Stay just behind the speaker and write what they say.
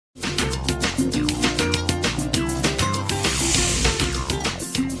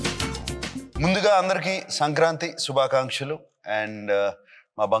ముందుగా అందరికీ సంక్రాంతి శుభాకాంక్షలు. అండ్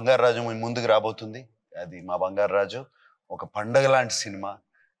మా బంగారరాజు మీ ముందుకు రాబోతుంది. అది మా బంగారరాజు ఒక పండగ లాంటి సినిమా.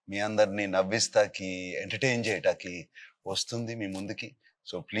 మీ అందరినీ నవ్విస్తాకి, ఎంటర్టైన్ చేయటానికి వస్తుంది మీ ముందుకి.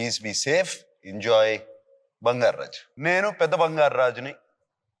 So please be safe, enjoy Bangararaju. నేను పెద్ద బంగారరాజుని,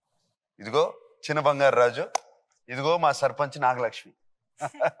 ఇదిగో చిన్న బంగారరాజు, ఇదిగో మా సర్పంచ్ నాగలక్ష్మి.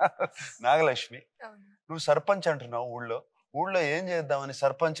 నాగలక్ష్మి, నువ్వు సర్పంచ్ అంటున్నావు. ఊళ్ళో ఏం చేద్దామని,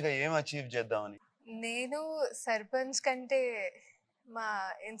 సర్పంచ్ గా ఏం అచీవ్ చేద్దామని? నేను సర్పంచ్ కంటే మా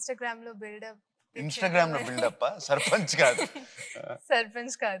ఇన్స్టాగ్రామ్ లో బిల్డప్ సర్పంచ్ కాదు.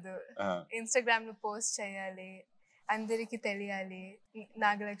 సర్పంచ్ కాదు, ఇన్స్టాగ్రామ్ లో పోస్ట్ చేయాలి, అందరికి తెలియాలి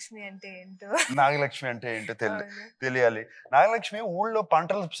నాగలక్ష్మి అంటే ఏంటో. తెలియాలి. నాగలక్ష్మి, ఊళ్ళో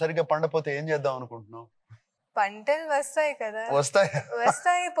పంటలు సరిగ్గా పండపోతే ఏం చేద్దాం అనుకుంటున్నావు? పంటలు వస్తాయి కదా,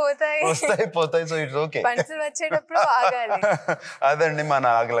 వస్తాయి పోతాయి. So it's okay. పంటలు వచ్చేటప్పుడు ఆగాలి. అదండి మా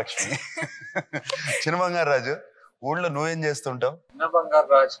నాగలక్ష్మి. చిన్న బంగారరాజు, ఊళ్ళో నువ్వేం చేస్తుంటావు? చిన్న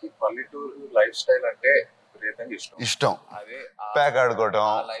బంగారరాజుకి పల్లెటూరు లైఫ్ స్టైల్ అంటే ఇష్టం. అదే ప్యాక్ ఆడుకోవటం,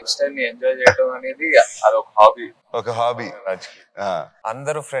 లైఫ్ స్టైల్ ని ఎంజాయ్ చేయడం అనేది ఒక హాబీ రాజుకి.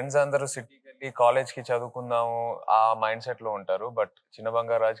 అందరూ ఫ్రెండ్స్ అందరూ సిటీకి వెళ్ళి కాలేజ్ కి చదువుకుందాము ఆ మైండ్ సెట్ లో ఉంటారు. బట్ చిన్న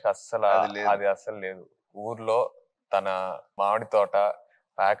బంగారరాజుకి అది అస్సలు లేదు. ఊర్లో తన మామిడి తోట,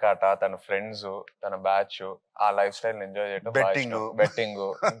 ప్యాక్ ఆట, తన ఫ్రెండ్స్, తన బ్యాచ్, ఆ లైఫ్ స్టైల్ ఎంజాయ్ చేయటం, బెట్టింగ్,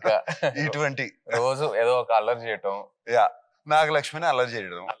 ఇంకా ఇటువంటి రోజు ఏదో ఒక అల్లరి చేయటం. నాగలక్ష్మిని అల్లరి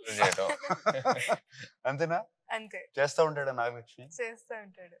చేయడం. అంతేనా? అంతే. చేస్తా ఉంటాడా నాగలక్ష్మి? చేస్తా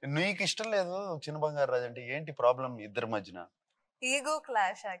ఉంటాడు. నీకు ఇష్టం లేదు చిన్న బంగారరాజు అంటే? ఏంటి ప్రాబ్లం ఇద్దరి మధ్యన? Ego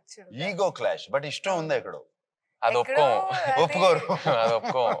clash. Actually ego clash. But ఇష్టం ఉంది ఎక్కడో. అది ఒప్పుకోరు.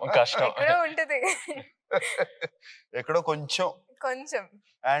 అది కష్టం ఉంటది ఎక్కడో కొంచెం.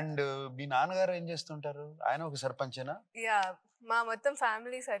 అండ్ మీ నాన్నగారు ఏం చేస్తుంటారు? ఆయన ఒక సర్పంచేనా? యా, మా మొత్తం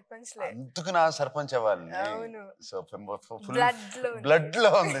ఫ్యామిలీ సర్పంచ్లే. అందుకు నా సర్పంచ్ అవ్వాలని. అవును, సో బ్లడ్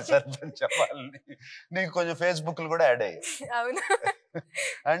లో ఉంది సర్పంచ్ అవ్వాలని. నీకు కొంచెం ఫేస్బుక్ కూడా యాడ్ అయ్యాయి. అవును.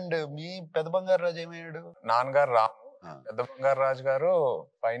 అండ్ మీ పెద్ద బంగారరాజు ఏమయ్యాడు? నాన్నగారు రాము. పెద్ద బంగారరాజు గారు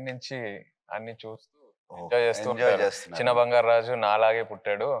పైన నుంచి అన్ని చూస్తూ ఎంజాయ్ చేస్తున్నారు. చిన్న బంగారరాజు నాలాగే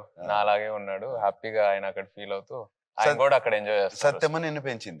పుట్టాడు, నాలాగే ఉన్నాడు, హ్యాపీగా ఆయన అక్కడ ఫీల్ అవుతూ ఆయన కూడా అక్కడ ఎంజాయ్ చేస్తారు. సత్యమ్మ నిన్ను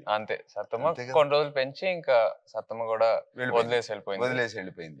పెంచింది. అంతే. సత్తమ్మ కొన్ని రోజులు పెంచి ఇంకా సత్తమ్మ కూడా వదిలేసి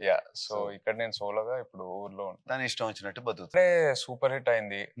వెళ్ళిపోయింది. సో ఇక్కడ నేను సోలోగా ఇప్పుడు ఊర్లో దాని ఇష్టం వచ్చినట్టు బతుకు. సూపర్ హిట్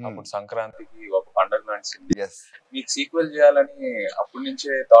అయింది. అప్పుడు సంక్రాంతికి ఒక పండుగ నడిచింది. మీకు సీక్వెల్ చేయాలని అప్పటి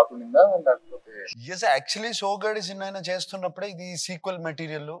నుంచే థాట్ ఉందా లేకపోతే? యాక్చువల్లీ సోగాడి సినిమా చేస్తున్నప్పుడే ఇది సీక్వెల్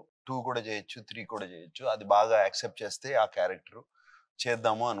మెటీరియల్ 2 కూడా చేయొచ్చు, 3 కూడా చేయొచ్చు. అది బాగా యాక్సెప్ట్ చేస్తే ఆ క్యారెక్టర్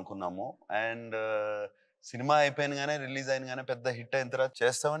చేద్దాము అనుకున్నాము. అండ్ సినిమా అయిపోయినగానే, రిలీజ్ అయినగానే పెద్ద హిట్ అయిన తర్వాత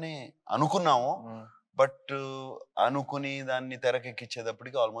చేస్తామని అనుకున్నాము. బట్ అనుకుని దాన్ని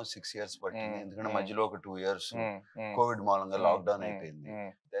తెరకెక్కించేటప్పటికి ఆల్మోస్ట్ 6 years పట్టింది. ఎందుకంటే మధ్యలో ఒక 2 years కోవిడ్ మూలంగా లాక్డౌన్ అయిపోయింది.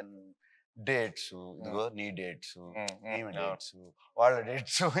 దెన్ డేట్స్, ఇదిగో నీ డేట్స్, ఏమి డేట్స్, వాళ్ళ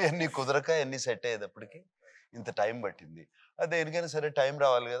డేట్స్ ఎన్ని కుదరక ఎన్ని సెట్ అయ్యేటప్పటికి ఇంత టైం పట్టింది. అదే ఎందుకైనా సరే టైం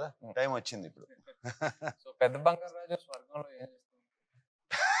రావాలి కదా, టైం వచ్చింది ఇప్పుడు. పెద్ద బంగారరాజు స్వర్గంలో ఏం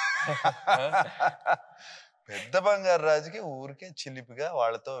పెద్ద బంగారరాజుకి ఊరికే చిలిపిగా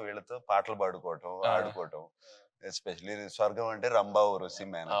వాళ్ళతో వీళ్ళతో పాటలు పాడుకోవటం, ఆడుకోవటం. ఎస్పెషలీ స్వర్గం అంటే రంభా ఊర్వశి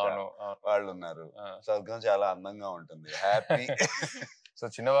మేనక వాళ్ళు ఉన్నారు. స్వర్గం చాలా అందంగా ఉంటుంది, హ్యాపీ. సో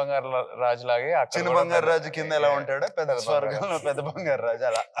చిన్న బంగారరాజు లాగే చిన్న బంగారరాజు కింద ఎలా ఉంటాడో పెద్ద స్వర్గంలో పెద్ద బంగారరాజు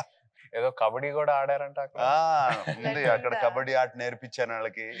అలా. ఏదో కబడ్డీ కూడా ఆడారంట ఉంది అక్కడ. కబడ్డీ ఆట నేర్పించాను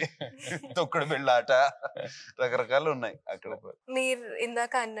వాళ్ళకి, తొక్కుడు బిళ్ళ ఆట, రకరకాలు ఉన్నాయి అక్కడ. మీరు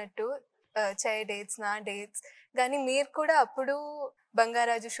ఇందాక అన్నట్టు చై డేట్స్, నా డేట్స్, కానీ మీరు కూడా అప్పుడు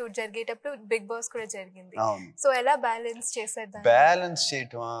బంగారాజు షూట్ జరిగేటప్పుడు బిగ్ బాస్ కూడా జరిగింది. సో ఎలా బ్యాలెన్స్ చేశారు? బ్యాలెన్స్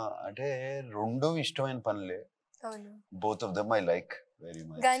చేయటం అంటే రెండు ఇష్టమైన పనులే. అవును, both of them I like very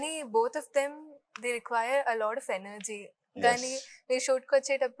much. కానీ both of them they require a lot of energy. కానీ మీరు షూట్ కి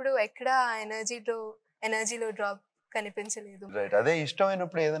వచ్చేటప్పుడు ఎక్కడ ఎనర్జీలో డ్రాప్ కనిపించలేదు. రైట్. అదే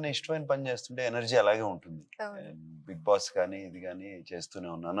ఇష్టమైనప్పుడు ఏదైనా ఇష్టమైన పని చేస్తుంటే ఎనర్జీ అలాగే ఉంటుంది. బిగ్ బాస్ కానీ ఇది కానీ చేస్తూనే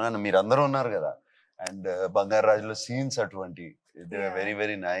ఉన్నాను. అండ్ మీరు అందరూ ఉన్నారు కదా. అండ్ బంగారరాజులో సీన్స్ అటువంటి very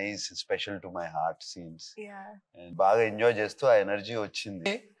very nice, special to my heart scenes. బాగా ఎంజాయ్ చేస్తూ ఆ ఎనర్జీ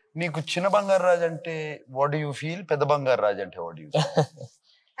వచ్చింది. నీకు చిన్న బంగారరాజు అంటే వాట్ డు యూ ఫీల్? పెద్ద బంగారరాజు అంటే what do you feel?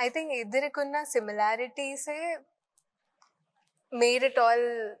 I think ఇద్దరికున్న సిమిలారిటీసే made it all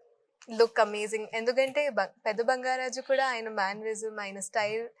look amazing. ఎందుకంటే పెద్ద బంగారాజు కూడా ఆయన మేనరిజం, ఆయన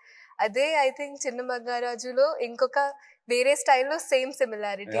స్టైల్ అదే. ఐ థింక్ చిన్న బంగారాజులో ఇంకొక వేరే స్టైల్లో same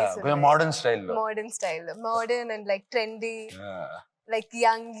similarities, modern style, modern and like trendy, like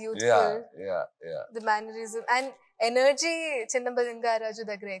young, youthful, the mannerism, and energy చిన్న బంగారాజు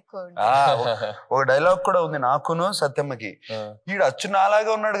దగ్గర ఎక్కువ ఉంది. ఒక డైలాగ్ కూడా ఉంది నాకును సత్యమ్మకి, ఈడు అచ్చు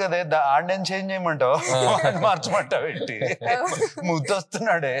నాలాగా ఉన్నాడు కదా ఆడిని చేంజ్ చేయమంటావు మార్చమంటావు ఏంటి ముద్దు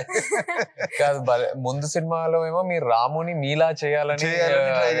వస్తున్నాడే. కాదు ముందు సినిమాలో ఏమో మీరు రాముని మీలా చేయాలని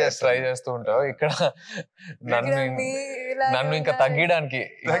ట్రై చేస్తూ ఉంటావు, ఇక్కడ నన్ను ఇంకా తగ్గడానికి.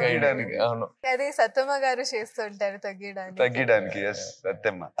 అవును, అది సత్యమ్మ గారు చేస్తుంటారు తగ్గడానికి.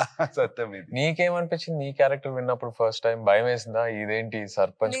 సత్యం. నీకేమనిపించింది నీ క్యారెక్టర్ విన్నప్పుడు ఫస్ట్ టైం? భయం వేసిందా? ఇదేంటి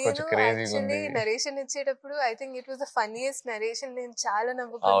సర్పంచ్ కొంచెం క్రేజీగా ఉంది? నరేషన్ ఇచ్చేటప్పుడు I think it was the funniest narration. నేను చాలా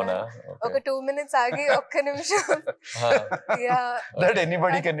నవ్వుకున్నాను. ఒక 2 minutes ఆగి ఒక్క నిమిషం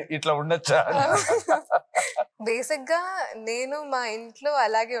ఇట్లా ఉండొచ్చా. బేసిక్ గా నేను మా ఇంట్లో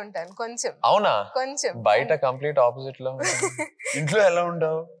అలాగే ఉంటాను కొంచెం. అవునా? కొంచెం బయట కంప్లీట్ ఆపోజిట్ లో. ఇంట్లో ఎలా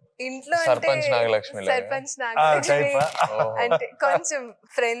ఉండవు? ఇంట్లో సర్పంచ్ నాగలక్ష్మి అంటే కొంచెం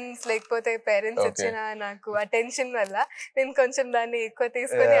ఫ్రెండ్స్ లేకపోతే పేరెంట్స్ ఇచ్చిన నాకు అటెన్షన్ వల్ల నేను కొంచెం దాన్ని ఎక్కువ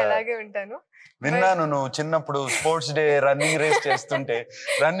తీసుకొని అలాగే ఉంటాను. విన్నాను నువ్వు చిన్నప్పుడు స్పోర్ట్స్ డే రన్నింగ్ రేస్ చేస్తుంటే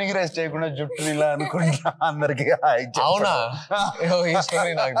రన్నింగ్ రేస్ చేయకుండా జుట్టు ఇలా అనుకుంటా అందరికి. అవునా?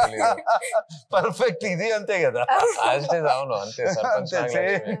 పర్ఫెక్ట్, ఇది అంతే కదా. అవును అంతే.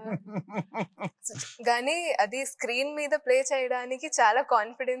 కానీ అది స్క్రీన్ మీద ప్లే చేయడానికి చాలా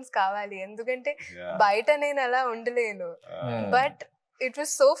కాన్ఫిడెన్స్ కావాలి, ఎందుకంటే బయట నేను అలా ఉండలేను. But it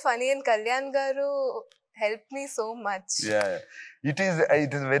was so funny and Kalyan గారు helped me so much. It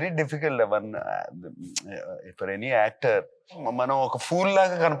is very difficult for any actor. మనం ఒక ఫూల్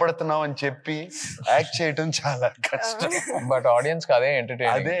లాగా కనపడుతున్నాం అని చెప్పి యాక్ట్ చేయడం చాలా కష్టం. బట్ ఆడియన్స్ కి అదే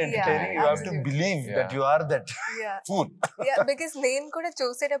entertaining. You have to believe that you are that fool. Because నేను కూడా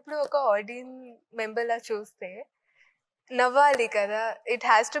చూసేటప్పుడు ఒక ఆడియన్స్ మెంబర్ లా చూస్తే నవ్వాలి కదా. It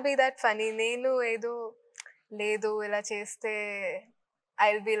has to be that funny. నేను ఏదో లేదు ఇలా చేస్తే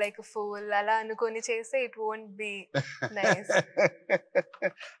I'll be like a fool అలా అనుకొని చేస్తే it won't be nice.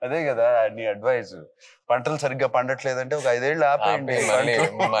 అదే కదా నీ అడ్వైస్. పంటలు సరిగ్గా పండట్లేదంటే ఒక 5 ఏళ్ళు ఆపేయండి.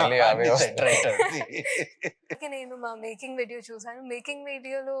 నేను మా మేకింగ్ వీడియో చూసాను. మేకింగ్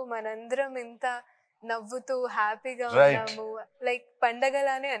వీడియోలో మనందరం ఎంత నవ్వుతూ హ్యాపీగా ఉన్నాము, లైక్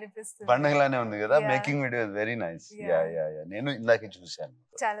పండగలానే అనిపిస్తుంది. పండగలానే ఉంది కదా. Making video very nice. నేను ఇందాకే చూసాను.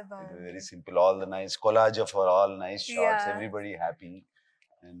 చాలా బాగుంది. Very simple, all the nice collage of all nice shots, everybody happy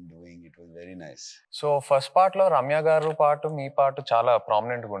and doing it was very nice. So first part లో రమ్య గారు పాటు మీ పాటు చాలా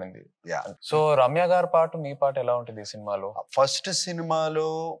ప్రామినెంట్ గా ఉంది. సో రమ్య గారు పాటు మీ పాటు ఎలా ఉంటుంది ఈ సినిమాలో? ఫస్ట్ సినిమాలో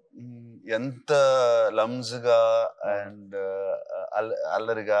ఎంత లమ్స్ గా అండ్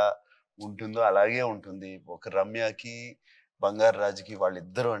అల్లరిగా ఉంటుందో అలాగే ఉంటుంది. ఒక రమ్యకి బంగారాజుకి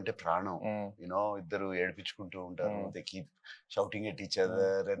వాళ్ళిద్దరు అంటే ప్రాణం. యూనో ఇద్దరు ఏడిపించుకుంటూ ఉంటారు. They keep shouting at each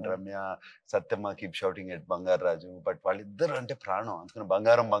other and Ramya Satyamma keep shouting at Bangarraju. But వాళ్ళిద్దరు అంటే ప్రాణం, అందుకని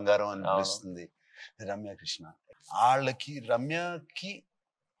బంగారం బంగారం అని పిలుస్తుంది రమ్య కృష్ణ. వాళ్ళకి రమ్యకి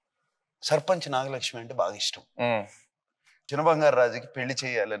సర్పంచ్ నాగలక్ష్మి అంటే బాగా ఇష్టం. చిన్న బంగారాజుకి పెళ్లి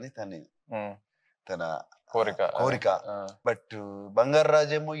చేయాలని తన కోరిక. బట్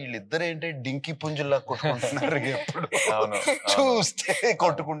బంగారాజు ఏమో వీళ్ళిద్దరు ఏంటంటే డింకి పుంజుల్లా కొట్టుకుంటున్నారు. ఎప్పుడు చూస్తే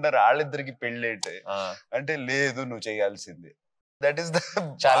కొట్టుకుంటారు. వాళ్ళిద్దరికి పెళ్లి ఏంటి అంటే లేదు నువ్వు చేయాల్సిందే. దట్ ఈస్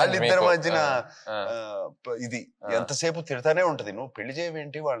వాళ్ళిద్దరి మధ్యన ఇది ఎంతసేపు తిడతానే ఉంటది. నువ్వు పెళ్లి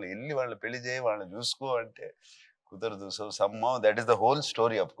చేయవేంటి, వాళ్ళు వెళ్ళి వాళ్ళ పెళ్లి చేయి వాళ్ళని చూసుకో అంటే కుదరదు. So somehow that is the whole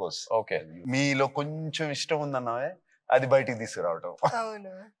story. Of course మీలో కొంచెం ఇష్టం ఉందన్నావే అది బయటికి తీసుకురావటం.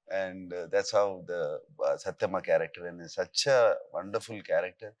 And that's how the Satyamma character and such a wonderful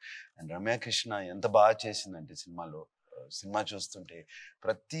character. And Ramya Krishna ఎంత బాగా చేసిందంటే సినిమా చూస్తుంటే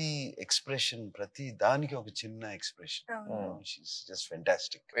ప్రతి ఎక్స్ప్రెషన్, ప్రతి దానికి ఒక చిన్న expression. Just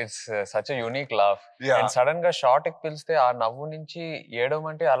fantastic. It's such a unique laugh. And sudden గా షార్ట్ కి పిలిస్తే ఆ నవ్వు నుంచి ఏడవం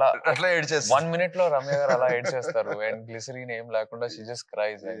అంటే అట్లా ఏడ్చేస్తారు. 1 minute లో రమ్య గారు అలా ఏడ్చేస్తారు. అండ్ గ్లిసరీన్ ఏం లేకుండా షీ జస్ట్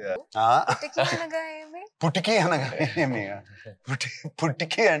క్రైస్. పుట్టికి అనగా ఏమి,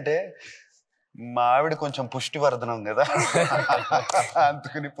 పుట్టికి అంటే మా ఆవిడ కొంచెం పుష్టివర్ధనం కదా,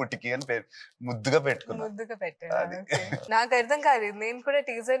 అందుకని పుట్టికి అని పేరు ముద్దుగా పెట్టాను. నాకు అర్థం కాలేదు. నేను కూడా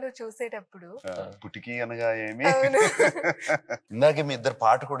టీజర్ చూసేటప్పుడు పుట్టికి అనగా ఏమి. ఇందాకే మీ ఇద్దరు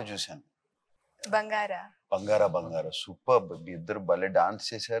పాట కూడా చూశాను, బంగారా. సూపర్. మీ ఇద్దరు భలే డాన్స్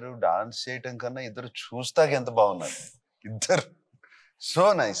చేశారు. డాన్స్ చేయటం కన్నా ఇద్దరు చూస్తాక ఎంత బాగున్నారు ఇద్దరు. So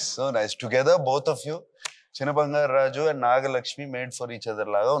nice together both of you. చిన్న Bangarraju and Nagalakshmi made for each other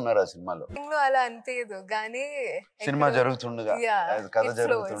లాగా ఉన్నారు ఆ సినిమాలో. అలా అనిపించదు కానీ సినిమా జరుగుతుండగా, కథ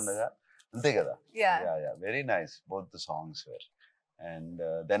జరుగుతుండగా అంతే కదా. Very nice both the songs wear. And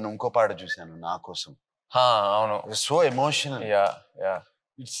then ఇంకో పాట చూసాను నా కోసం. అవును, so emotional.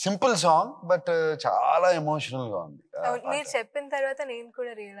 It's simple song but చాలా ఎమోషనల్ గా ఉంది. మీరు చెప్పిన తర్వాత నేను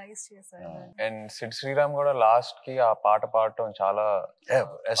కూడా రియలైజ్ చేశాను. అండ్ సిడ్ శ్రీరామ్ కూడా లాస్ట్ కి ఆ పాట పాడటం చాలా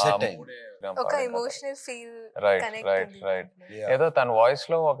ఒక ఎమోషనల్ ఫీల్ రైట్ ఏదో తన వాయిస్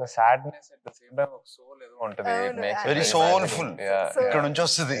లో ఒక sadness at the same time ఒక సోల్ ఏదో ఉంటది. వెరీ సోల్ఫుల్ ఇక్కడ నుంచి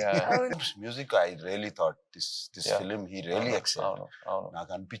వస్తుంది music. I really thought this film he really excelled.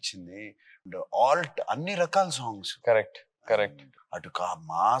 నాకు అనిపించింది ఆల్ అన్ని రకాల సాంగ్స్ కరెక్ట్ అటు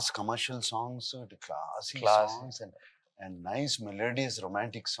మాస్ కమర్షియల్ సాంగ్స్, ఇటు classic songs and nice melodious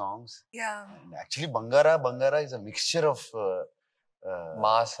romantic songs. And actually Bangara is a mixture of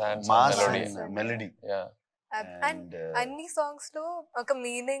mass and melody. And anni songs lo oka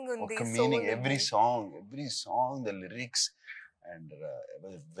meaning undi. Every song the lyrics and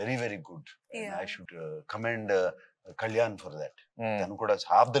very very good. And I should commend Kalyan for that. తను కూడా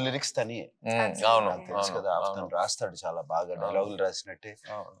half the lyrics తనియే తెలుసు కదా, తను రాస్తాడు చాలా బాగా, డైలాగులు రాసినట్టే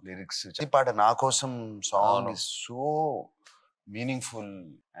lyrics. ఈ పాట నా కోసం song is so meaningful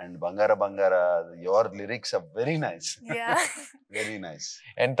and బంగారా your lyrics are very nice, very nice.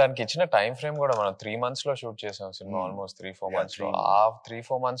 And తనకి ఇచ్చిన టైం ఫ్రేమ్ కూడా మనం 3 months లో షూట్ చేసాం సినిమా, ఆల్మోస్ట్ 3-4 months లో. ఆ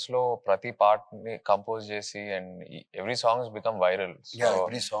 3-4 months లో ప్రతి పార్ట్ ని కంపోజ్ చేసి and every songs become viral.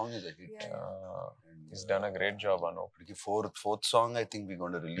 Every song is a hit. He's done a great job. ఇప్పటికి fourth song I think we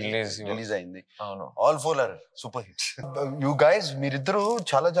going to release అయింది. All 4 are super hits. You guys మీరిద్దరు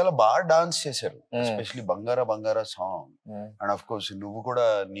చాలా బాగా dance చేశారు, especially బంగారా song. And of course నువ్వు కూడా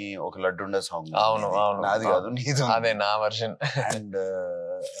నీ ఒక లడ్డుండ సాంగ్. నాది కాదు, నీది. అదే నా వర్షన్. అండ్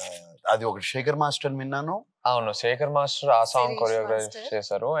అది ఒకటి శేఖర్ మాస్టర్ విన్నాను. అవును, శేఖర్ మాస్టర్ ఆ సాంగ్ కొరియోగ్రాఫ్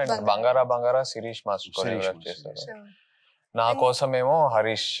చేశారు. అండ్ బంగారా శిరీష్ మాస్టర్ కొరియోగ్రాఫ్ చేశారు. నా కోసమేమో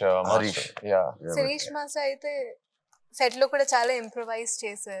హరీష్. శిరీష్ మాస్టర్ అయితే సెట్ లో కూడా చాలా ఇంప్రూవైజ్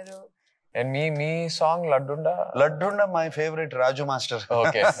చేశారు. And me song లడ్డుండ my favourite Raju master.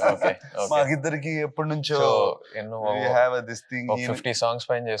 Okay మాకిద్దరికి ఎప్పటి నుంచో we have this thing 50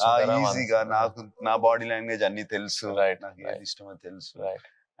 songs పైన చేస్తుంటారా ఈజీగా. నాకు నా బాడీ లాంగ్వేజ్ అన్ని తెలుసు, నాకు ఏది ఇష్టమో తెలుసు.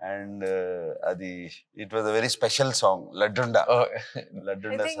 అండ్ అది it was a very special song లడ్డుండ.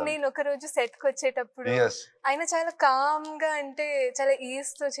 నేను ఒక రోజు సెట్ కి వచ్చేటప్పుడు ఆయన చాలా కామ్ గా, అంటే చాలా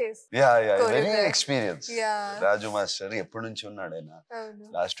ఈజ్ తో చేస్తారు. వెరీ ఎక్స్పీరియన్స్ రాజు మాస్టర్. ఎప్పటి నుంచి ఉన్నాడు ఆయన,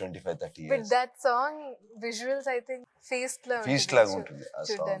 last 25-30 years. That song visuals I think feast లాగా ఉంటుంది ఆ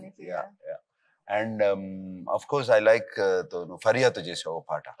song. And of course I like ఫరియాతో చేసావు ఒక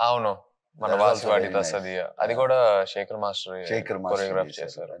పాట. అవును, మన వాసివాడి దసది, అది కూడా శేఖర్ మాస్టర్ కొరియోగ్రాఫ్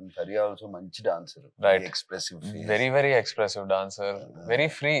చేశారు. అండ్ ఫరియా ఆల్సో మంచి dancer, right, expressive, very expressive dancer, very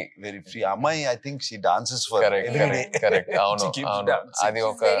free. అమ్మాయి I think she dances for correct. అవును, అది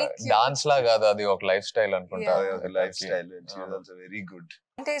ఒక డాన్స్ లా కాదు, అది ఒక లైఫ్ స్టైల్ అనుకుంటా. Life style. She was also very good.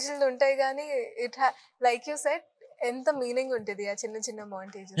 Montages ఉంటాయి కానీ ఇట్ లైక్ యు సెడ్ ఎంత మీనింగ్ ఉంటుంది ఆ చిన్న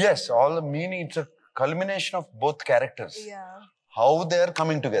montages. yes, all the meaning, it's a culmination of both characters. how they are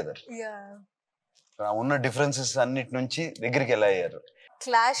coming together. ఉన్న differences అన్నిటి నుంచి దగ్గరికి ఎలా అయ్యారు.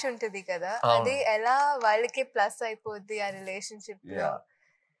 క్లాష్ ఉంటుంది కదా, అది ఎలా వాళ్ళకి ప్లస్ అయిపోద్ది ఆ రిలేషన్షిప్ లో.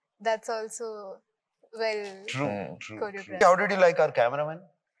 That's also well choreographed. How did you like our cameraman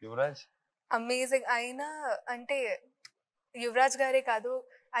Yuvraj? Amazing. ఆయన అంటే యువరాజ్ గారే కాదు,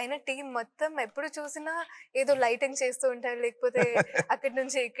 ఆయన టీం మొత్తం ఎప్పుడు చూసినా ఏదో లైటింగ్ చేస్తూ ఉంటారు, లేకపోతే అక్కడి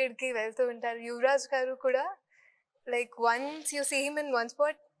నుంచి ఇక్కడికి వెళ్తూ ఉంటారు. యువరాజ్ గారు కూడా like once you see him in one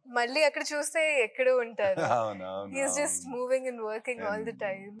spot, మళ్ళీ అక్కడ చూస్తే ఎక్కడో ఉంటారు. He is just moving and working all the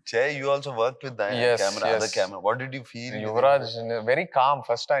time. Jay, you also worked with the camera, other camera. What did you feel? Yuvraj very calm.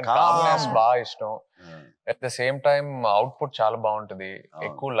 First time calmness బాగా ఇష్టం. At the same time output చాలా బాగుంటది,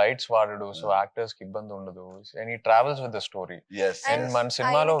 ఎక్కువ lights వాడడు, so actors కి ఇబ్బంది ఉండదు. And he travels with the story. And మన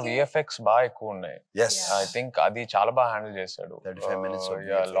సినిమాలో VFX బాగా ఎక్కువ ఉన్నాయి. I think అది చాలా బాగా హ్యాండిల్ చేశాడు. 35 minutes of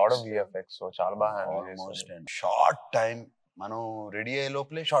lot of VFX, so చాలా బాగా హ్యాండిల్ చేశాడు. షార్ట్ టైం మనం రెడీ అయ్యే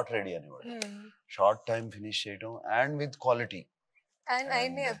లోపలే షార్ట్ రెడీ అనేవాడు. షార్ట్ టైం ఫినిష్ చేయడం అండ్ విత్ క్వాలిటీ. అండ్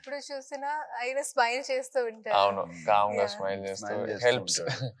ఆయన ఎప్పుడు చూసినా ఆయన స్మైల్ చేస్తూ ఉంటారు. అవును, కామ్ గా స్మైల్ చేస్తూ helps.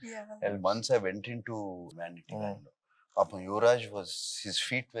 Once I went into Vanity Van, పాపం Yuvraj was his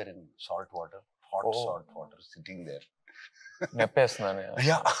feet were in salt water, hot salt water, sitting there. నెప్పేస్తున్నాను.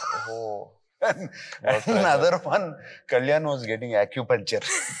 And another one, Kalyan was getting acupuncture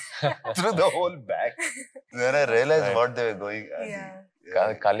through the whole back. Then I realized what they were going.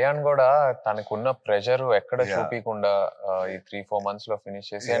 Kalyan కూడా తనకున్న pressure ఎక్కడ చూపించకుండా ఈ 3-4 months లో finish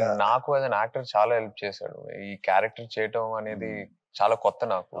చేసి, and నాకు as an actor చాలా help చేశాడు. ఈ క్యారెక్టర్ చేయటం అనేది చాలా కొత్త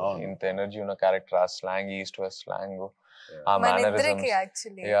నాకు. ఇంత ఎనర్జీ ఉన్న క్యారెక్టర్, ఆ స్లాంగ్, ఈస్ట్ వెస్ట్ స్లాంగ్, ఆ మేనరిజం.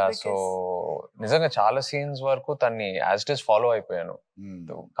 సో నిజంగా చాలా సీన్స్ వరకు తన్ని యాజ్ ఇట్ ఈస్ ఫాలో అయిపోయాను.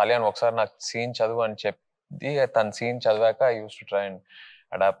 కళ్యాణ్ ఒకసారి నాకు సీన్ చదువు అని చెప్పి, తన సీన్ చదివాక I use to try and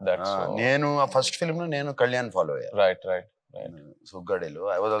adapt that. నేను ఆ ఫస్ట్ ఫిల్మ్ లో నేను కళ్యాణ్ ఫాలో అయ్యా. Right సుగ్గడేలో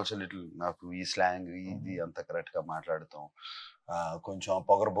I was also little, నాకు ఈ స్లాంగ్ ఇది అంత కరెక్ట్ గా మాట్లాడతాం, కొంచెం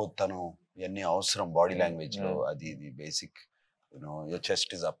పొగరబోతాను ఇవన్నీ అవసరం బాడీ లాంగ్వేజ్ లో, అది ఇది basic, you know your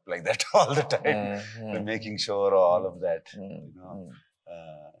chest is up like that all the time, making sure all of that,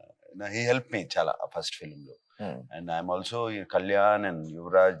 he helped me చాలా ఆ ఫస్ట్ ఫిల్మ్ లో. And I'm also Kalyan and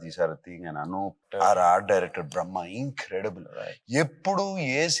Yuvraj, these are a thing, and Anup, our art director Brahma, incredible. ఎప్పుడు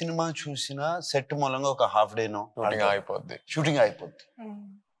ఏ cinema చూసినా set మూలంగా ఒక half day no shooting అయిపోద్ది.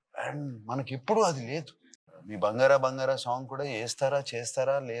 And మనకి ఎప్పుడు అది లేదు. మీ బంగారా సాంగ్ కూడా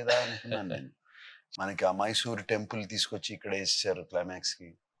చేస్తారా లేదా అనుకున్నాను నేను. మనకి ఆ మైసూర్ టెంపుల్ తీసుకొచ్చి ఇక్కడ వేసారు క్లైమాక్స్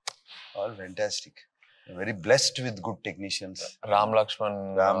కి. All fantastic, very blessed with good technicians. Ram Laxman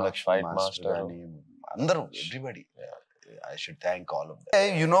fight master అని అందరూ, everybody. I should thank all of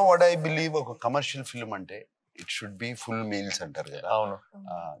them. You know what I believe, ఒక కమర్షియల్ ఫిల్మ్ అంటే it should be full meals అంటారు కదా. అవును.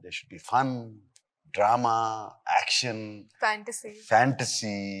 There should be fun, drama, action,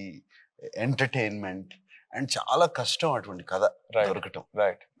 fantasy, entertainment, and చాలా కష్టం అటువంటి కథ దొరకటం.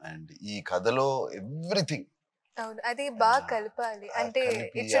 రైట్. అండ్ ఈ కథలో ఎవ్రీథింగ్ అది బాగా కలపాలి. అంటే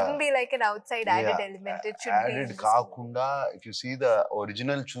it shouldn't be like an outside added element. It should be added కాకుండా, if you see the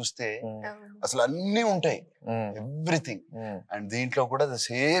original చూస్తే అసలు అన్ని ఉంటాయి, ఎవ్రీథింగ్. అండ్ దీంట్లో కూడా the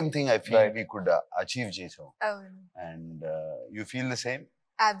same thing I feel we could achieve చేసాం. And you feel the same?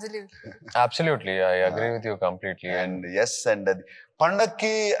 Absolutely, I agree with you completely. And yes, and అది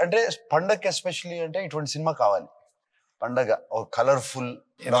పండక్కి ఎస్పెషల్లీ అంటే ఇటువంటి సినిమా కావాలి. పండగ colourful,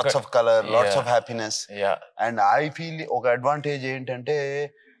 lots of colour, lots of happiness. And I feel ఒక advantage ఏంటంటే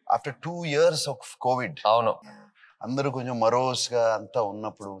after 2 years of Covid, అవును, అందరూ కొంచెం మరోస్ గా అంతా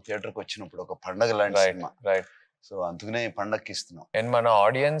ఉన్నప్పుడు థియేటర్ కి వచ్చినప్పుడు ఒక పండగ లాంటి సినిమా. సో అందుకనే పండగకి ఇస్తున్నాం. అండ్ మన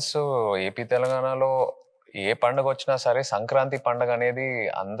ఆడియన్స్ ఏపీ తెలంగాణలో ఏ పండగ వచ్చినా సరే సంక్రాంతి పండగ అనేది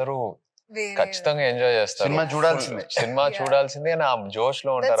అందరూ ఖచ్చితంగా ఎంజాయ్ చేస్తారు. సినిమా చూడాల్సిందే, ఆ జోష్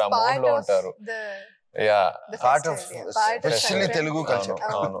లో ఉంటారు, ఆ మూడ్ లో ఉంటారు. Part of especially Telugu culture.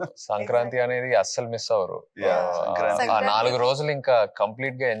 అవును, సంక్రాంతి అనేది అస్సలు మిస్ అవ్వరు. ఆ 4 రోజులు ఇంకా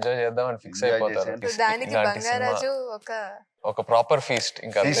కంప్లీట్ గా ఎంజాయ్ చేద్దాం అని ఫిక్స్ అయిపోతారు. ఒక ప్రాపర్ ఫీస్ట్.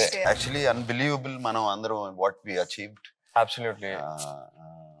 ఇంకా యాక్చువల్లీ అన్బిలీవబుల్ మనం అందరం what we achieved. Absolutely.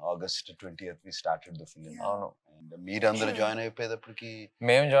 August 20th we started the film. అవును. మీరందరూ జాయిన్ అయిపోయేటప్పటికి,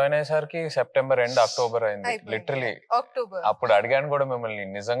 మేము జాయిన్ అయ్యేసరికి సెప్టెంబర్ ఎండ్ అక్టోబర్ అయింది లిటరలీ. అప్పుడు అడిగాను కూడా మిమ్మల్ని,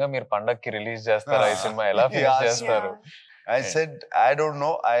 నిజంగా మీరు పండక్కి రిలీజ్ చేస్తారా ఈ సినిమా, ఎలా ఫినిష్ చేస్తారు? I said I don't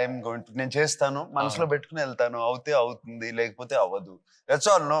know, I am going to, నేను చేస్తాను, మనసులో పెట్టుకుని వెళ్తాను, అవుతే అవుతుంది, లేకపోతే అవ్వదు. That's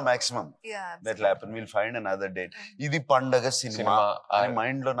all, no maximum. That will happen, we'll find another date. ఇది పండగ సినిమా అని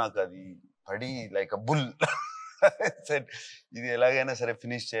మైండ్ లో నాకు అది పడి లైక్ అ బుల్. ఇది ఎలాగైనా సరే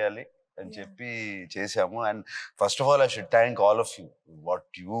ఫినిష్ చేయాలి అని చెప్పి చేసాము. And first of all I should thank all of you,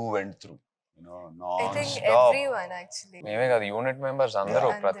 what you went through, మేమే కాదు, యూనిట్ మెంబర్స్ అందరూ,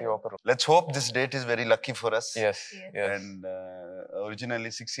 ప్రతి ఒక్కరు. Let's hope this date is very lucky for us. Yes. And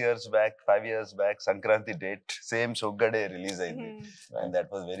originally 6 years back, 5 years back, Sankranti date, same Soggade release అయింది. And that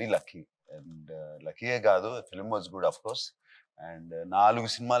was very lucky. And lucky ఏ కాదు, film was good of course. And 4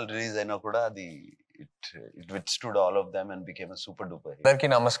 సినిమాలు release అయినా కూడా అది it withstood all of them and became a super duper hit. అందరికీ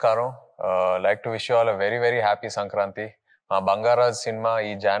నమస్కారం. Like to wish you all a very very happy Sankranti. మా Bangaraj cinema ఈ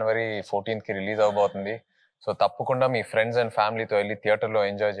January 14th కి release అవబోతుంది. సో తప్పకుండా మీ ఫ్రెండ్స్ అండ్ ఫ్యామిలీతో వెళ్ళి థియేటర్లో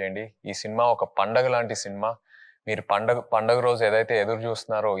ఎంజాయ్ చేయండి. ఈ సినిమా ఒక పండగ లాంటి సినిమా. మీరు పండగ రోజు ఏదైతే ఎదురు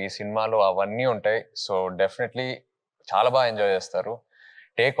చూస్తున్నారో ఈ సినిమాలో అవన్నీ ఉంటాయి. సో డెఫినెట్లీ చాలా బాగా ఎంజాయ్ చేస్తారు.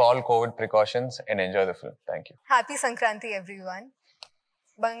 Take all COVID precautions and enjoy the film. Thank you. Happy Sankranti everyone.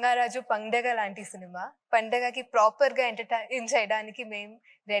 Bangarraju పండగ లాంటి సినిమా. పండగకి ప్రాపర్ గా ఎంటర్టైన్ చేయడానికి మేము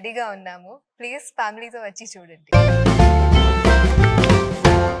రెడీగా ఉన్నాము. ప్లీజ్ ఫ్యామిలీతో వచ్చి చూడండి.